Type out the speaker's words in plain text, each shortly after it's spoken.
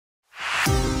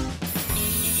Hi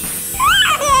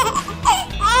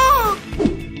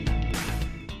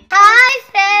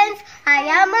friends, I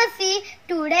am Hasi.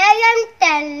 Today I am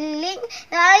telling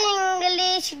the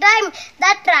English rhyme.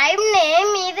 The rhyme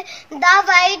name is The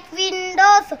White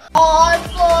Windows. All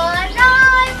for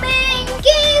rhyming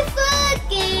kids,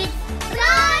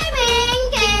 rhyming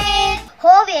kids.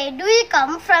 Oh, where do you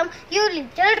come from, you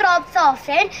little drops of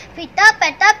rain? Pitta,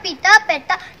 petta,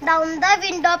 down the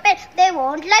window pane. They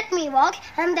won't let me walk,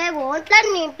 and they won't let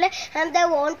me play, and they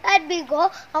won't let me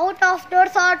go out of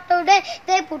doors all today.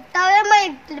 They put away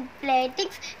my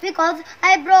playthings because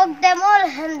I broke them all,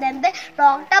 and then they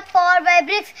locked up all my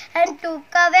bricks and took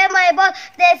away my ball.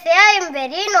 They say I am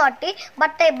very naughty,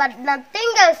 but I got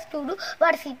nothing else to do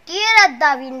but sit here at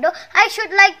the window. I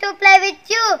should like to play with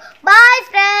you. Bye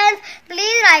friends.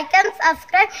 Please like and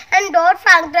subscribe, and don't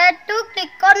forget to click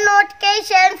on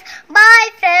notifications. Bye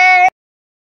friends.